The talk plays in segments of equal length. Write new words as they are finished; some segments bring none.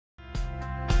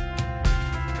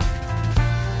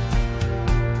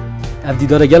افدی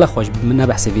داره گله خوش من نه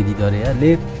بحث ویدی داره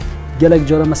لی گله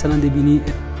جارا مثلا دبینی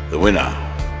The winner,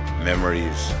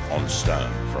 Memories on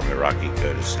Stone from Iraqi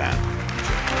Kurdistan.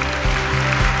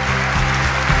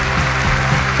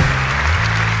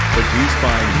 Produced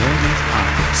by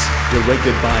hermanmtahir,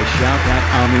 directed by shawket,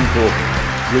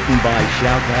 written by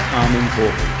shawket.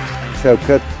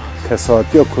 shawket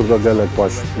کساتی و کرد گله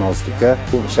باش نازدیکه.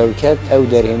 شوکت او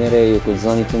در هنر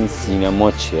یکوزانیتون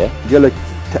سینما چیه؟ گله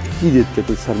تأکیدت که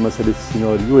تو سر مسئله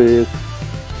سیناریوه.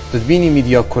 تدبینی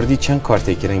میدیا کردی چند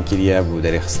کارتی کرن کلیه بود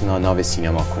در خصنا ناو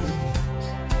سینما کردی.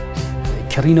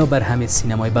 کرینا بر همه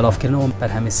سینمای بلاف کردن و بر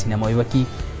همه سینمای وکی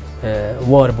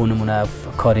وار بونمونه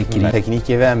کاری کردن.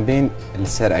 تکنیکی و ام بین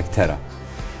لسر اکتره.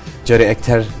 جاری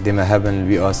اکتر دمهبن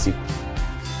وی آسی.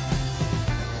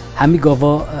 همی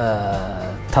گاوا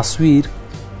تصویر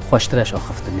خوشترش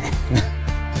آخفتنه.